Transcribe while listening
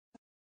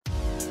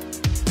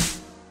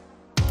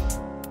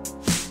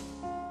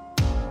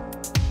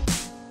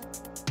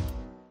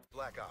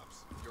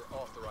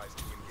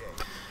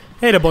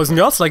Hey there boys and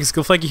girls,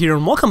 Liqtech here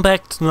and welcome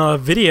back to another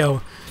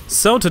video.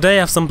 So today I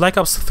have some Black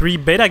Ops 3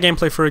 beta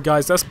gameplay for you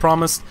guys as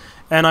promised,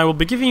 and I will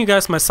be giving you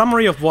guys my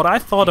summary of what I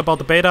thought about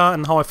the beta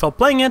and how I felt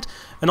playing it,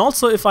 and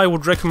also if I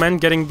would recommend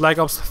getting Black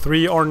Ops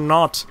 3 or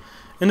not.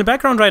 In the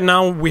background right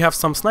now we have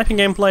some sniping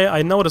gameplay.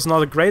 I know it is not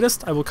the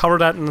greatest, I will cover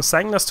that in a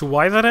second as to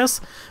why that is,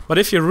 but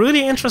if you're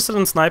really interested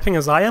in sniping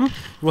as I am, you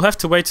will have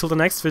to wait till the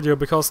next video,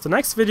 because the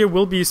next video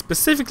will be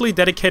specifically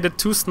dedicated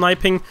to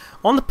sniping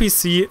on the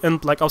PC in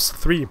Black Ops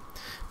 3.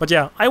 But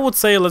yeah, I would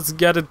say let's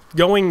get it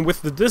going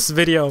with this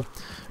video.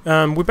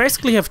 We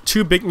basically have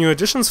two big new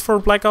additions for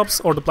Black Ops,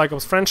 or the Black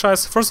Ops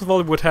franchise. First of all,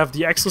 we would have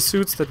the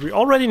exosuits that we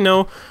already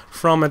know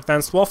from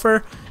Advanced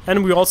Warfare,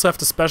 and we also have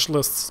the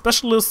specialists.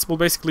 Specialists will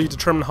basically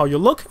determine how you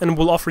look and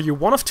will offer you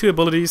one of two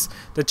abilities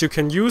that you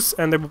can use,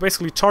 and they will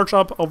basically charge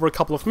up over a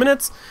couple of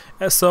minutes,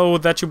 so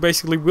that you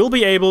basically will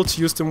be able to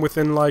use them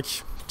within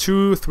like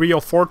 2, 3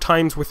 or 4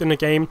 times within a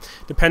game,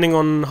 depending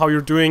on how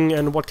you're doing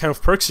and what kind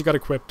of perks you got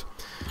equipped.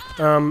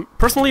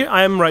 Personally,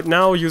 I am right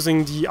now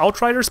using the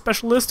Outrider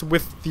specialist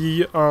with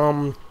the,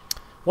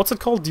 what's it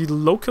called? The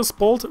Locust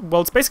Bolt?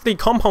 Well, it's basically a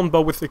compound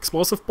bow with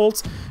explosive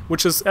bolts,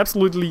 which is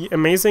absolutely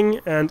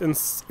amazing and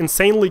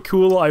insanely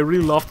cool. I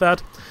really love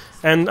that.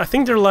 And I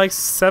think there are like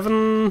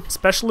 7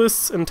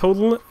 specialists in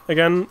total,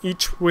 again,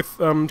 each with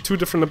 2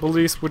 different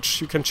abilities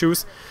which you can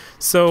choose.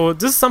 So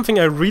this is something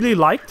I really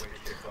liked.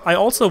 I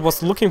also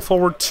was looking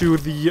forward to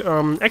the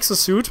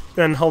exosuit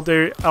and how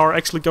they are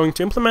actually going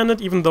to implement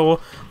it, even though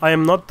I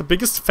am not the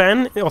biggest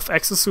fan of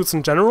exosuits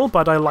in general,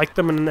 but I like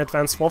them in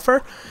Advanced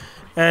Warfare.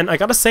 And I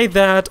gotta say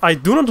that I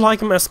do not like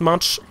them as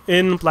much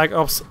in Black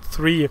Ops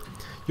 3.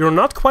 You're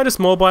not quite as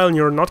mobile, and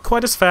you're not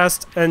quite as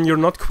fast, and you're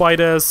not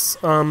quite as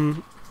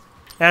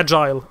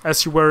agile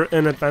as you were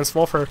in Advanced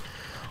Warfare.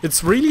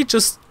 It's really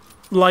just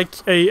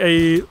like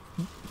a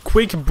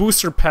quick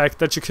booster pack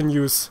that you can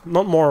use,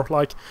 not more.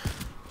 Like,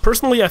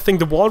 personally, I think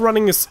the wall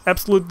running is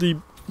absolutely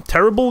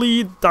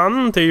terribly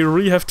done. They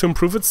really have to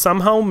improve it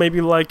somehow. Maybe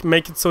like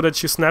make it so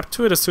that you snap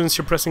to it as soon as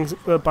you're pressing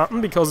the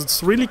button, because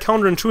it's really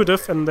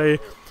counterintuitive, and they,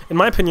 in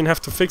my opinion, have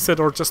to fix it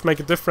or just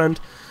make it different.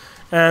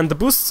 And the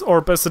boosts,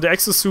 or best the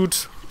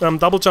exosuit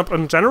double jump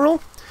in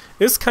general,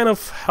 is kind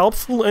of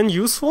helpful and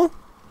useful.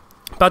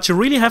 But you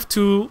really have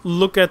to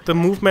look at the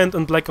movement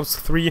in Black Ops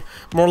 3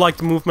 more like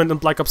the movement in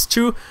Black Ops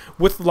 2,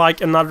 with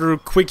like another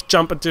quick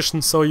jump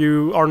addition, so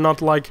you are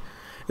not like...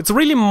 It's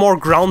really more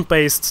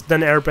ground-based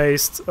than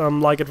air-based,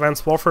 like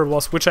Advanced Warfare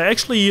was, which I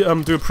actually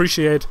do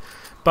appreciate.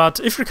 But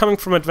if you're coming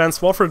from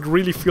Advanced Warfare, it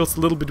really feels a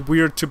little bit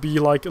weird to be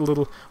like a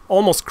little,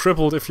 almost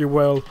crippled, if you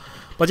will.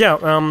 But yeah,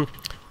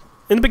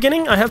 in the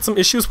beginning I had some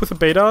issues with the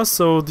beta,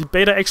 so the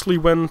beta actually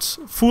went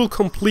full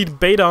complete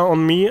beta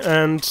on me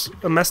and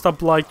messed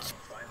up like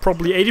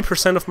probably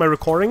 80% of my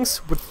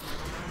recordings with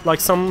like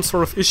some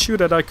sort of issue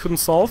that I couldn't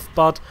solve,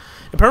 but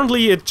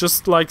apparently it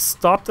just like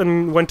stopped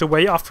and went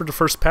away after the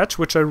first patch,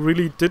 which I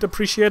really did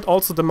appreciate.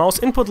 Also the mouse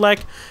input lag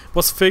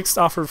was fixed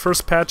after the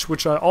first patch,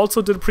 which I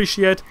also did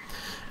appreciate.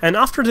 And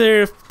after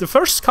the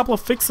first couple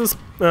of fixes,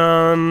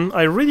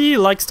 I really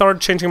like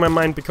started changing my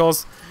mind,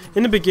 because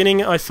in the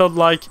beginning I felt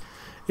like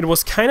it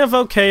was kind of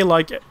okay,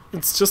 like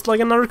it's just like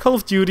another Call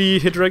of Duty,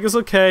 hit reg is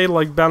okay,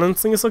 like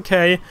balancing is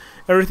okay,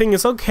 everything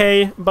is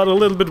okay, but a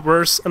little bit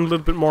worse and a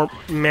little bit more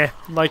meh,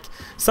 like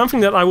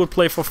something that I would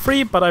play for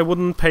free, but I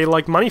wouldn't pay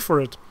like money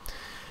for it.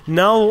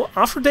 Now,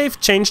 after they've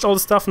changed all the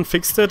stuff and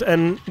fixed it,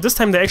 and this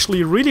time they're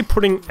actually really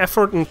putting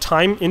effort and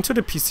time into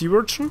the PC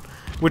version,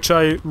 which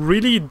I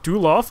really do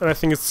love, and I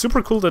think it's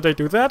super cool that they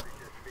do that.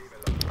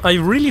 I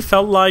really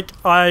felt like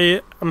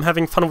I am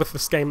having fun with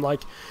this game,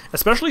 like,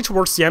 especially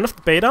towards the end of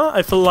the beta.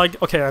 I feel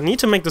like, okay, I need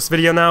to make this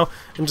video now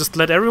and just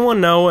let everyone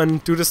know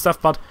and do this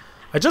stuff, but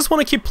I just want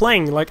to keep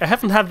playing. Like, I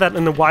haven't had that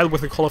in a while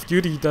with a Call of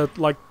Duty, that,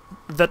 like,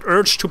 that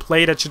urge to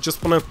play, that you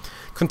just want to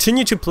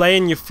continue to play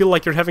and you feel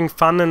like you're having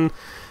fun. And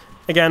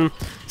again,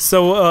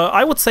 so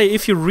I would say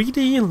if you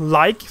really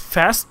like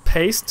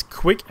fast-paced,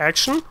 quick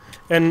action,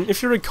 and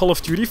if you're a Call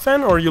of Duty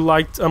fan, or you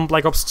liked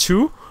Black Ops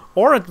 2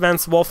 or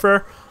Advanced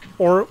Warfare,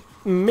 or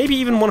maybe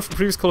even one of the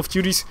previous Call of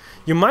Duties,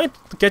 you might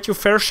get your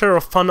fair share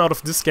of fun out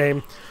of this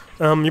game.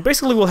 You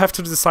basically will have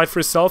to decide for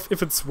yourself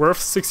if it's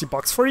worth 60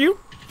 bucks for you.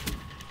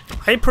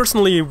 I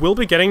personally will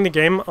be getting the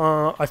game.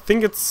 I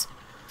think it's...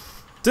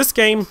 This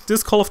game,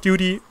 this Call of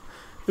Duty,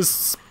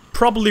 is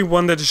probably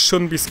one that you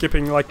shouldn't be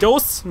skipping. Like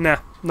Ghosts? Nah,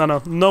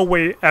 no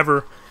way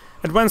ever.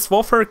 Advanced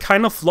Warfare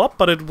kind of flopped,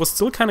 but it was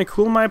still kind of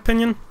cool in my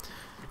opinion.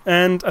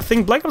 And I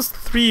think Black Ops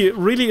 3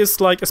 really is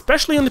like,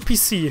 especially on the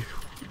PC,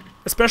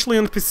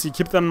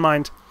 keep that in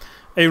mind,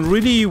 a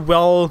really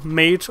well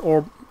made,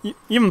 or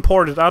even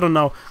ported, I don't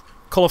know,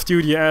 Call of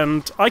Duty,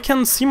 and I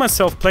can see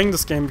myself playing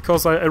this game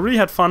because I really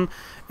had fun.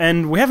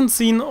 And we haven't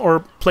seen or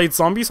played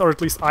zombies, or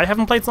at least I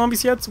haven't played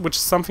zombies yet, which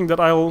is something that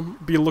I'll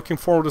be looking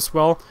forward as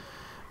well.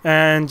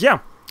 And yeah,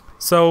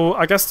 so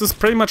I guess this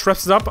pretty much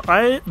wraps it up.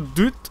 I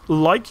did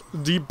like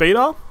the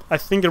beta. I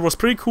think it was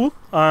pretty cool,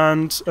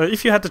 and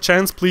if you had the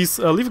chance, please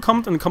leave a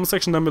comment in the comment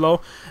section down below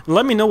and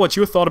let me know what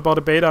you thought about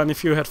the beta and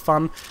if you had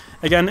fun.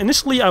 Again,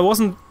 initially I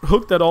wasn't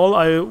hooked at all.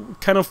 I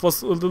kind of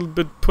was a little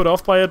bit put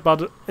off by it,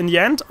 but in the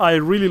end I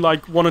really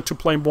wanted to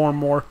play more and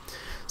more.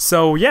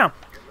 So yeah,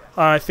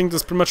 I think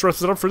this pretty much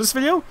wraps it up for this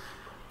video,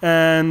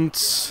 and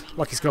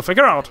Lucky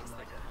out.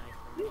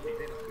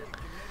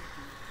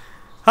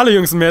 Hallo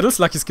Jungs und Mädels,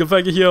 Lucky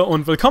hier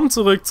und willkommen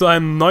zurück zu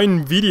einem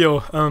neuen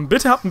Video.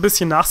 Bitte habt ein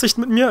bisschen Nachsicht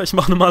mit mir, ich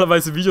mache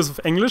normalerweise Videos auf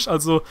Englisch,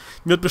 also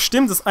mir wird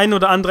bestimmt das ein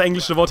oder andere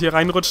englische Wort hier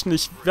reinrutschen.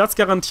 Ich werde es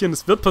garantieren,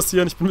 es wird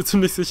passieren, ich bin mir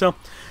ziemlich sicher.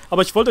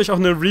 Aber ich wollte euch auch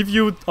eine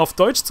Review auf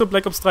Deutsch zur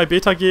Black Ops 3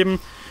 Beta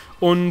geben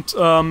und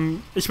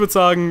ich würde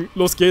sagen,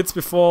 los geht's,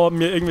 bevor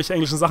mir irgendwelche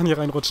englischen Sachen hier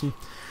reinrutschen.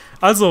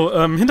 Also,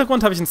 im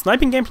Hintergrund habe ich ein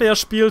Sniping-Gameplay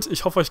erspielt.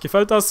 Ich hoffe, euch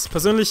gefällt das.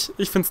 Persönlich,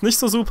 ich finde es nicht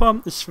so super.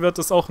 Ich werde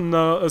das auch in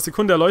einer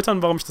Sekunde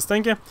erläutern, warum ich das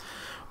denke.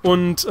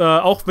 Und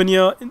auch wenn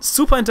ihr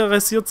super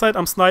interessiert seid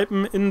am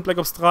Snipen in Black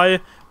Ops 3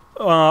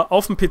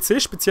 auf dem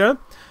PC speziell,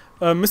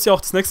 müsst ihr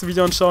auch das nächste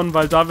Video anschauen,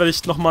 weil da werde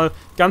ich nochmal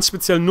ganz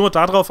speziell nur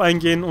darauf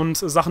eingehen und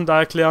Sachen da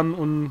erklären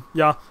und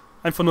ja,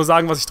 einfach nur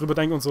sagen, was ich drüber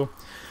denke und so.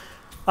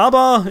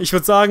 Aber ich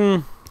würde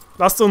sagen,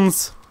 lasst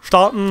uns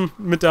starten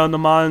mit der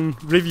normalen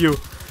Review.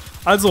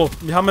 Also,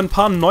 wir haben ein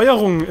paar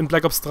Neuerungen in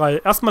Black Ops 3.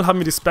 Erstmal haben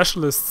wir die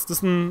Specialists. Das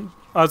sind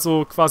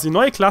also quasi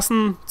neue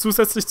Klassen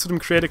zusätzlich zu dem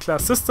Create a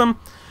Class System.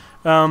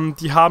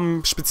 Die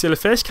haben spezielle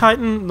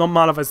Fähigkeiten,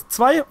 normalerweise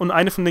 2, und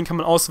eine von denen kann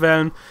man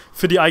auswählen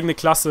für die eigene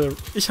Klasse.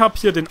 Ich habe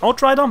hier den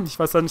Outrider, ich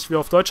weiß leider nicht, wie er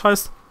auf Deutsch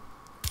heißt.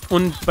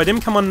 Und bei dem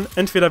kann man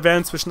entweder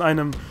wählen zwischen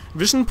einem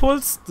Vision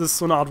Pulse, das ist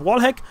so eine Art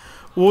Wallhack,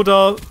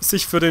 oder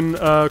sich für den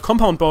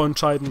Compound-Bau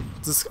entscheiden.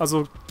 Das ist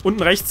also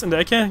unten rechts in der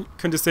Ecke,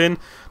 könnt ihr sehen,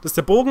 das ist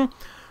der Bogen.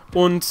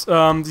 Und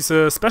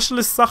diese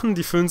Specialist-Sachen,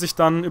 die füllen sich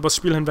dann übers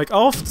Spiel hinweg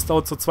auf. Das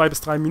dauert so 2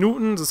 bis 3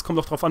 Minuten. Das kommt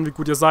auch darauf an, wie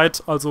gut ihr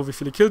seid, also wie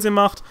viele Kills ihr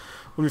macht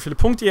und wie viele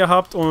Punkte ihr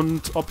habt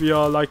und ob ihr,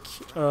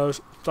 da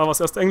war das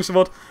erste englische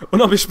Wort,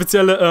 und ob ihr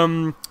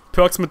spezielle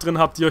Perks mit drin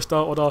habt, die euch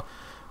da, oder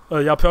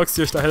ja, Perks,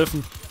 die euch da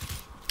helfen.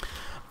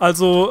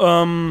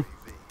 Also,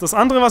 das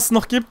andere, was es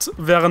noch gibt,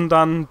 wären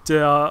dann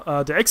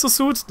der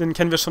Exosuit. Den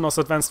kennen wir schon aus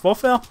Advanced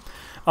Warfare.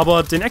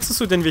 Aber den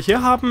Exosuit, den wir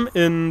hier haben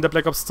in der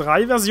Black Ops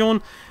 3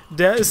 Version,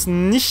 der ist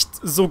nicht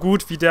so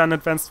gut, wie der in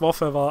Advanced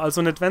Warfare war.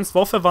 Also in Advanced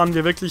Warfare waren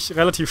wir wirklich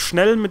relativ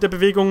schnell mit der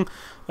Bewegung.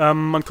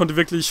 Man konnte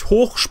wirklich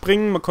hoch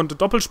springen, man konnte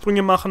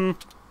Doppelsprünge machen.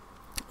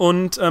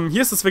 Und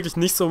hier ist es wirklich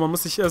nicht so. Man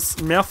muss sich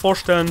es mehr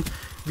vorstellen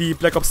wie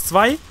Black Ops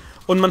 2.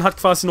 Und man hat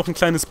quasi noch ein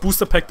kleines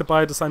Booster-Pack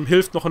dabei, das einem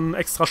hilft, noch einen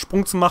extra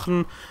Sprung zu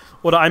machen.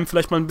 Oder einem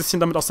vielleicht mal ein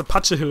bisschen damit aus der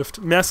Patsche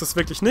hilft. Mehr ist es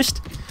wirklich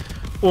nicht.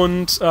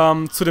 Und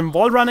zu dem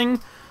Wallrunning,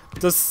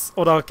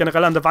 oder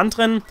generell an der Wand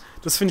rennen,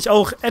 das finde ich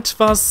auch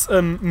etwas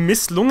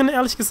misslungen,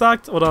 ehrlich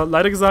gesagt, oder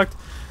leider gesagt,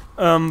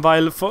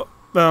 weil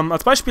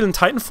als Beispiel in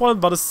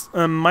Titanfall war das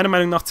meiner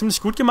Meinung nach ziemlich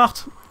gut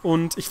gemacht,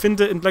 und ich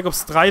finde in Black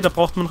Ops 3, da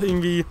braucht man noch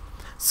irgendwie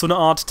so eine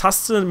Art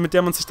Taste, mit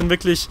der man sich dann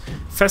wirklich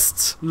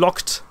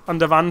festlockt an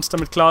der Wand,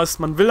 damit klar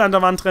ist, man will an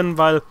der Wand rennen,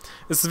 weil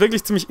es ist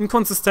wirklich ziemlich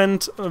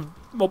inkonsistent,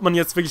 ob man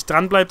jetzt wirklich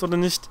dran bleibt oder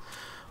nicht,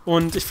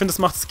 und ich finde, es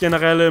macht das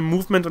generelle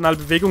Movement und alle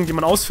Bewegungen, die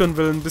man ausführen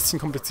will, ein bisschen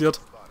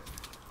kompliziert.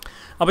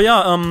 Aber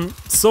ja,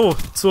 so,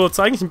 zur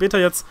eigentlichen Beta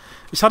jetzt.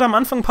 Ich hatte am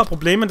Anfang ein paar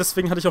Probleme,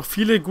 deswegen hatte ich auch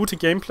viele gute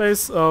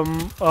Gameplays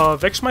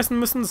wegschmeißen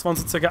müssen. Das waren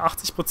so ca.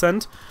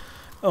 80%.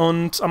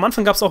 Und am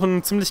Anfang gab es auch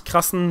einen ziemlich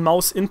krassen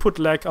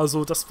Maus-Input-Lag.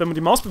 Also, dass, wenn man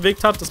die Maus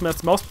bewegt hat, dass man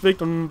erst die Maus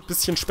bewegt und ein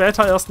bisschen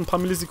später, erst ein paar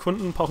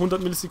Millisekunden, ein paar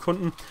 100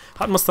 Millisekunden,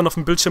 hat man es dann auf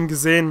dem Bildschirm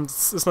gesehen.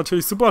 Das ist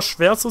natürlich super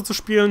schwer so zu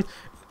spielen.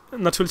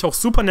 Natürlich auch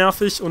super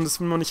nervig, und das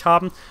will man nicht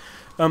haben.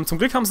 Zum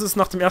Glück haben sie es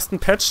nach dem ersten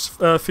Patch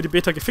für die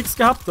Beta gefixt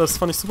gehabt. Das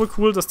fand ich super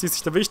cool, dass die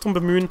sich da wirklich drum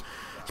bemühen.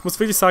 Ich muss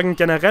wirklich sagen,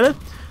 generell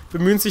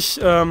bemühen sich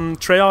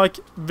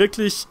Treyarch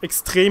wirklich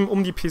extrem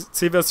um die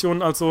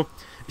PC-Version. Also,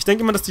 ich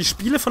denke immer, dass die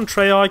Spiele von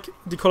Treyarch,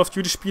 die Call of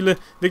Duty-Spiele,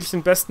 wirklich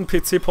den besten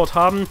PC-Port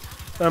haben.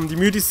 Die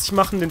Mühe, die sie sich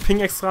machen, den Ping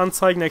extra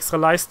anzeigen, eine extra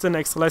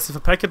Leiste für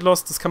Packet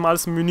Loss, das kann man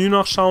alles im Menü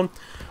nachschauen.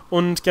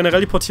 Und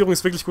generell die Portierung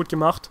ist wirklich gut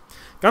gemacht.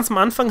 Ganz am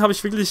Anfang habe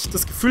ich wirklich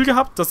das Gefühl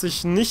gehabt, dass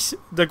ich nicht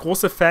der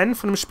große Fan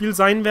von dem Spiel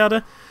sein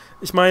werde.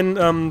 Ich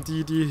meine,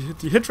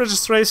 die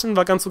Hit-Registration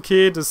war ganz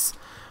okay, das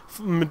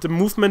mit dem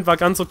Movement war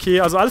ganz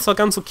okay, also alles war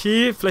ganz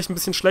okay, vielleicht ein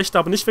bisschen schlechter,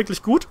 aber nicht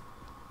wirklich gut.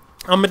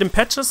 Aber mit den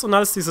Patches und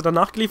alles, die sie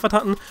danach geliefert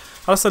hatten,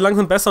 hat es dann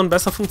langsam besser und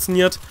besser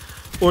funktioniert.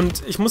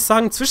 Und ich muss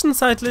sagen,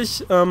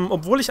 zwischenzeitlich,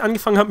 obwohl ich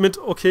angefangen habe mit,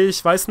 okay,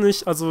 ich weiß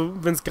nicht, also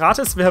wenn es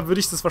gratis wäre, würde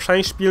ich das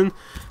wahrscheinlich spielen,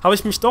 habe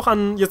ich mich doch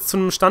jetzt zu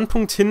einem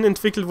Standpunkt hin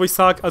entwickelt, wo ich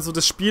sage, also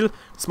das Spiel,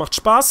 das macht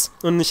Spaß,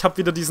 und ich habe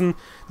wieder diesen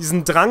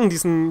Drang,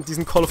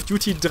 diesen Call of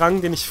Duty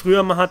Drang, den ich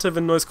früher mal hatte,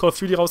 wenn ein neues Call of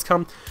Duty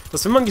rauskam,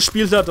 dass wenn man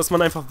gespielt hat, dass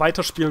man einfach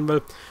weiterspielen will.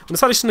 Und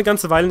das hatte ich schon eine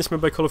ganze Weile nicht mehr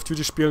bei Call of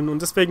Duty spielen,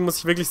 und deswegen muss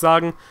ich wirklich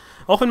sagen,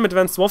 auch wenn mir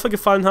Advanced Warfare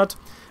gefallen hat,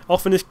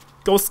 auch wenn ich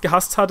Ghost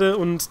gehasst hatte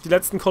und die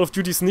letzten Call of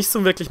Duties nicht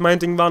so wirklich mein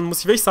Ding waren, muss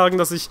ich wirklich sagen,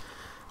 dass ich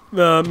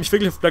mich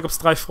wirklich auf Black Ops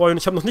 3 freue. Und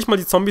ich habe noch nicht mal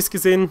die Zombies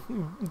gesehen,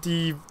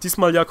 die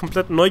diesmal ja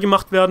komplett neu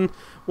gemacht werden.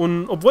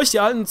 Und obwohl ich die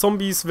alten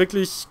Zombies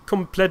wirklich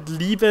komplett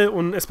liebe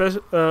und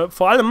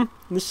vor allem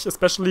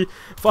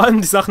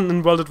die Sachen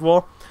in World at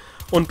War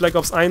und Black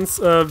Ops 1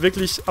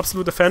 wirklich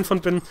absoluter Fan von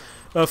bin,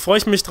 freue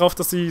ich mich drauf,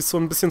 dass sie so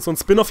ein bisschen so ein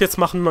Spin-off jetzt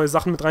machen, neue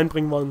Sachen mit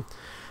reinbringen wollen.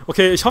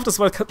 Okay, ich hoffe, das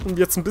war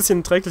jetzt ein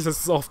bisschen träglich, dass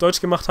ich es auch auf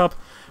Deutsch gemacht habe.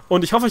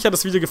 Und ich hoffe, euch hat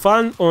das Video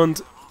gefallen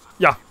und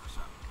ja,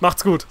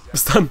 macht's gut.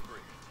 Bis dann.